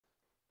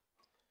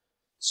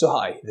So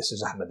hi, this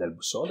is Ahmed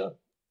Albusoda.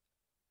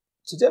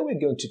 Today we're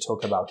going to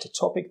talk about a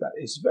topic that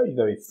is very,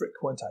 very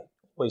frequent. I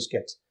always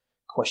get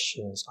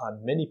questions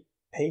and many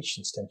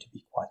patients tend to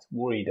be quite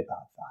worried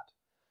about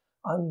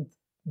that. And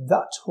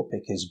that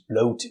topic is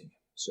bloating.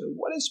 So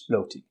what is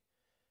bloating?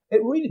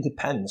 It really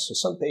depends. So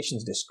some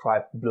patients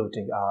describe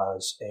bloating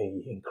as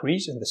an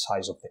increase in the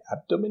size of the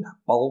abdomen,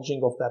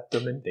 bulging of the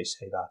abdomen. They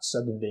say that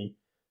suddenly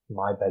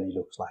my belly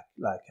looks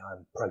like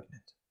I'm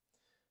pregnant.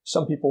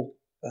 Some people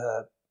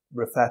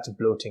refer to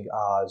bloating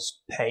as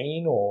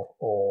pain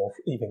or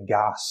even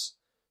gas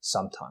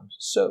sometimes.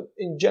 So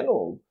in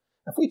general,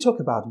 if we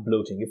talk about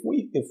bloating,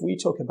 if we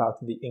talk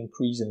about the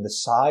increase in the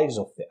size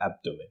of the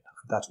abdomen,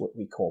 that's what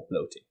we call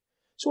bloating.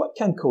 So what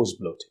can cause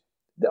bloating?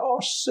 There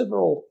are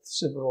several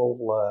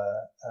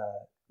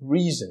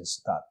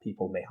reasons that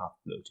people may have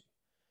bloating.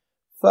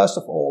 First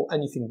of all,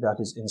 anything that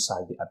is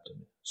inside the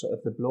abdomen. So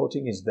if the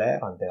bloating is there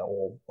and they're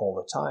all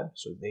the time,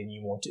 so then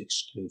you want to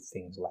exclude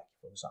things like,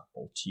 for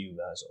example,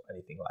 tumors or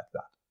anything like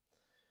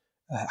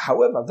that.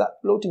 However, that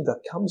bloating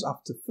that comes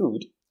after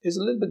food is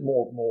a little bit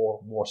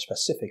more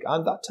specific,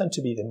 and that tends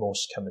to be the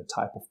most common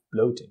type of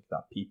bloating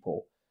that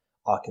people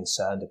are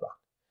concerned about.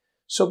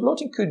 So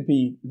bloating could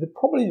be,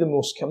 probably the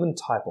most common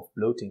type of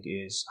bloating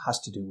has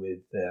to do with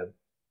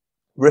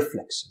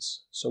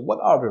reflexes. So what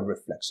are the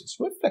reflexes?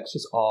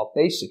 Reflexes are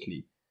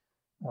basically,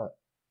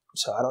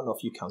 so I don't know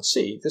if you can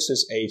see, this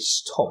is a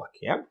stomach,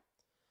 yeah?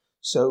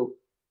 So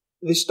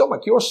the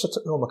stomach, your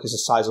stomach is the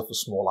size of a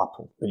small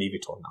apple, believe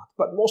it or not,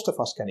 but most of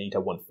us can eat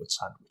a 1-foot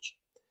sandwich.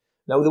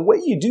 Now the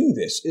way you do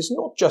this is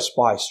not just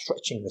by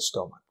stretching the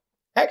stomach.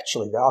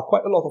 Actually, there are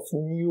quite a lot of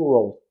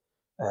neural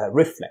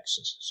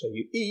reflexes. So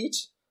you eat,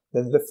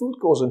 then the food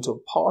goes into a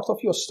part of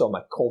your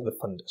stomach called the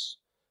fundus.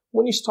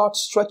 When you start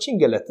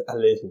stretching a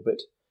little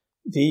bit,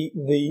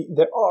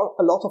 there are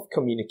a lot of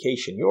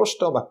communication. Your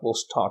stomach will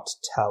start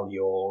to tell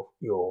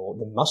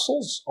the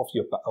muscles of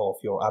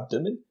your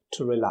abdomen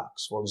to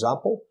relax. For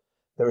example,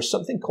 there is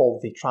something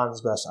called the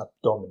transverse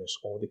abdominis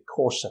or the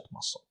corset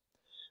muscle.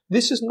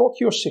 This is not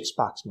your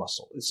six-pack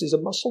muscle. This is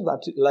a muscle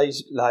that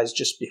lies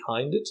just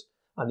behind it,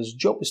 and its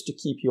job is to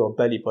keep your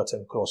belly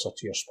button closer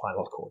to your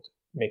spinal cord.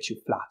 Makes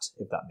you flat,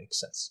 if that makes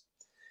sense.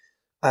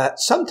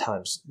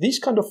 Sometimes these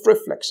kind of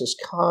reflexes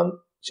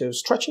so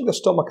stretching the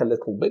stomach a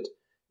little bit,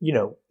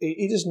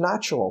 it is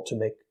natural to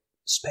make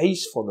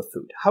space for the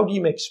food. How do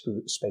you make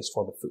space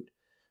for the food?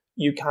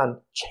 You can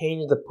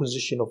change the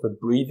position of the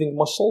breathing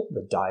muscle,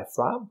 the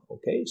diaphragm,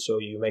 okay? So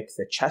you make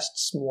the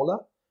chest smaller,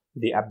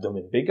 the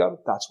abdomen bigger.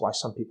 That's why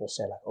some people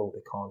say like, oh,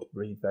 they can't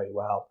breathe very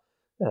well.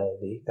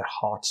 Their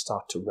heart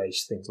start to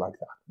race, things like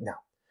that. Now,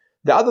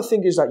 the other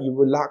thing is that you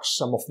relax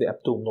some of the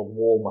abdominal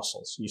wall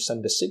muscles. You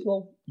send a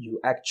signal, you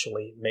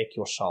actually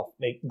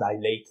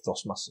dilate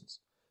those muscles.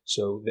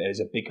 So there is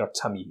a bigger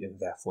tummy in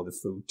there for the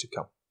food to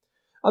come.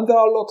 And there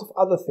are a lot of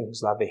other things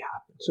that they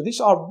happen. So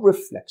these are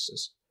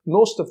reflexes.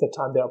 Most of the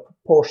time they are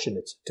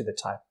proportionate to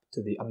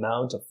the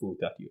amount of food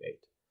that you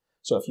ate.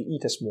 So if you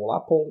eat a small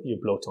apple, you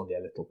bloat only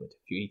a little bit.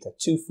 If you eat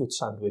a 2-foot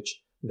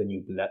sandwich, then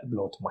you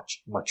bloat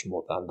much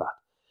more than that.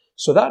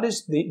 So that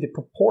is the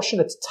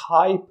proportionate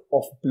type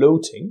of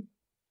bloating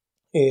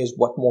is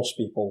what most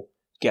people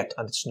get,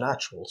 and it's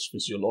natural, it's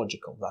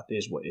physiological. That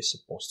is what is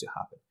supposed to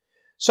happen.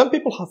 Some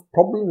people have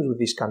problems with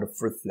these kind of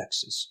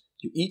reflexes.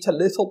 You eat a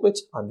little bit,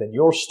 and then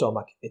your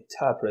stomach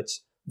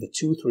interprets the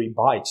 2-3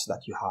 bites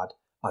that you had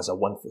as a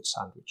 1-foot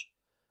sandwich,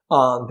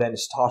 and then it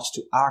starts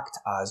to act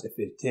as if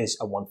it is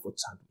a 1-foot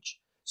sandwich.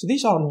 So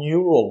these are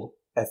neural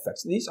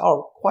effects. These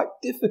are quite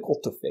difficult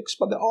to fix,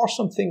 but there are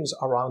some things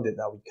around it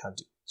that we can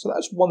do. So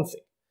that's one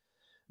thing.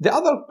 The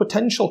other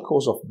potential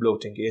cause of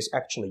bloating is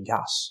actually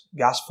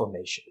gas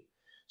formation.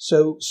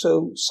 So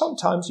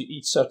sometimes you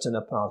eat certain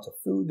amount of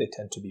food, they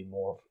tend to be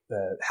more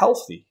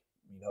healthy,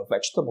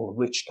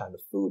 vegetable-rich kind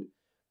of food,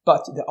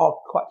 but there are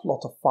quite a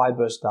lot of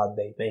fibers that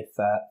they may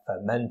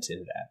ferment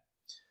in there.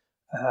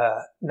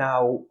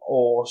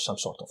 Or some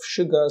sort of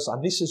sugars,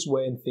 and this is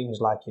when things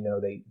like,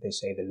 they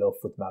say the low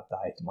FODMAP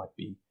diet might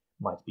be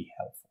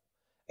helpful.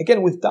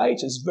 Again, with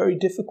diet, it's very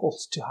difficult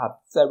to have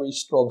very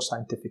strong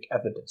scientific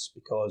evidence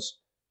because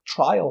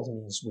trials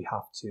means we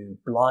have to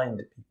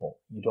blind people.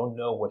 You don't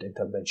know what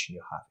intervention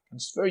you have. And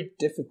it's very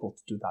difficult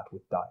to do that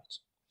with diet.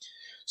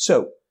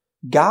 So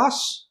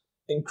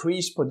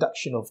increased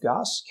production of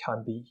gas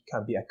can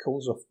be a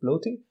cause of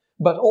bloating,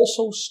 but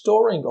also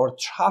storing or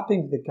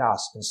trapping the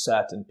gas in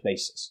certain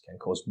places can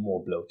cause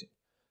more bloating.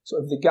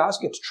 So if the gas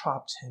gets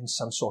trapped in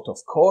some sort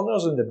of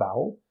corners in the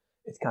bowel,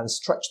 it can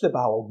stretch the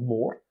bowel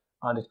more,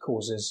 and it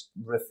causes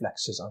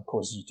reflexes and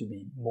causes you to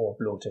be more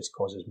bloated,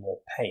 causes more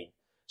pain.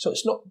 So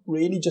it's not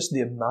really just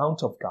the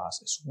amount of gas,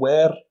 it's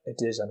where it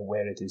is and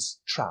where it is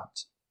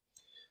trapped.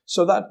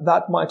 So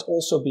that might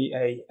also be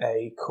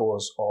a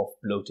cause of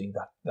bloating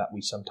that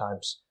we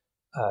sometimes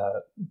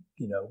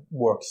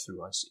work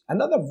through and see.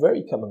 Another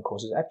very common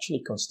cause is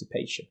actually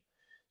constipation.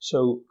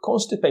 So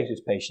constipated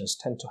patients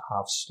tend to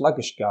have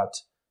sluggish gut,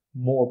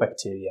 more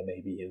bacteria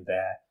maybe in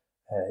there,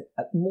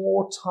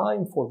 more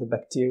time for the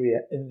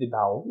bacteria in the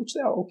bowel, which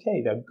they are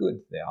okay, they're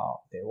good, they are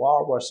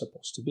where they're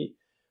supposed to be.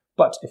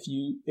 But if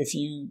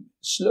you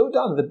slow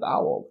down the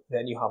bowel,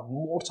 then you have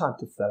more time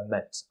to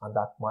ferment, and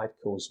that might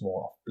cause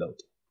more of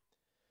bloating.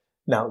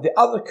 Now, the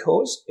other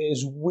cause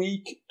is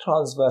weak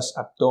transverse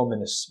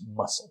abdominis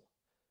muscle.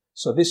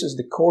 So this is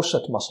the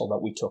corset muscle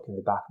that we took in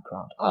the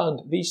background,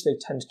 and these they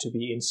tend to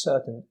be in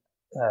certain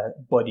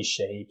body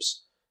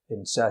shapes,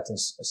 in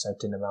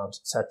certain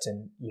amounts,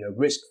 certain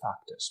risk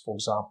factors. For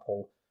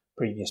example,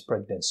 previous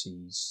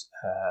pregnancies,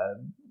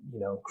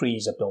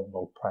 increased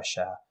abdominal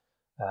pressure,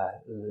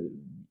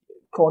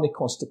 chronic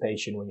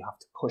constipation when you have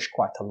to push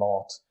quite a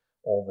lot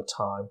all the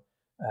time.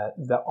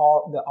 There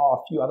are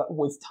a few other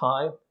with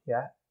time,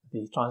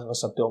 the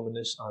transverse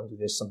abdominis, and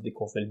there's something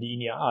called the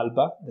linea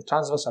alba. The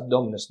transverse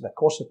abdominis, the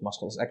corset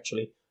muscle, is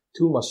actually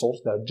two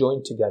muscles that are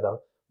joined together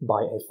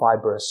by a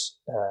fibrous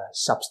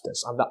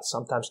substance, and that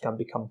sometimes can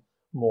become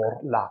more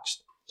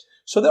laxed.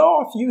 So there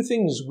are a few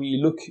things we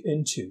look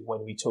into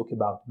when we talk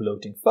about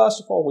bloating.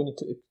 First of all, we need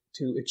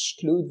to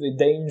exclude the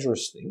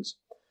dangerous things.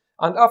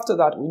 And after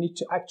that, we need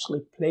to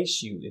actually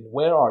place you in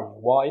where are you,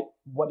 why,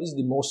 what is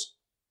the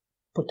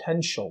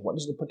potential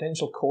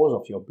cause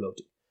of your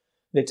bloating.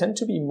 They tend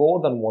to be more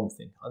than one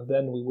thing. And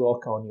then we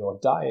work on your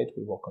diet,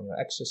 we work on your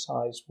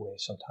exercise, we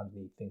sometimes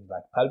need things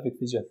like pelvic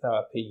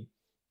physiotherapy,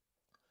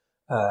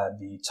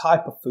 the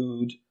type of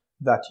food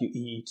that you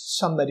eat,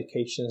 some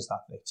medications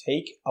that may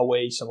take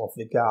away some of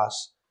the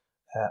gas,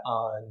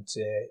 and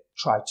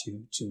try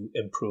to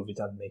improve it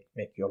and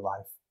make your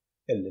life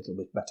a little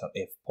bit better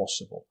if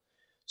possible.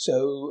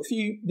 So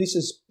this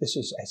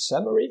is a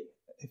summary.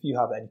 If you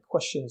have any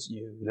questions,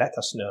 you let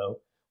us know.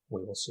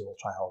 We will see. We'll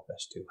try our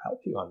best to help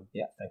you. And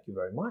thank you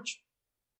very much.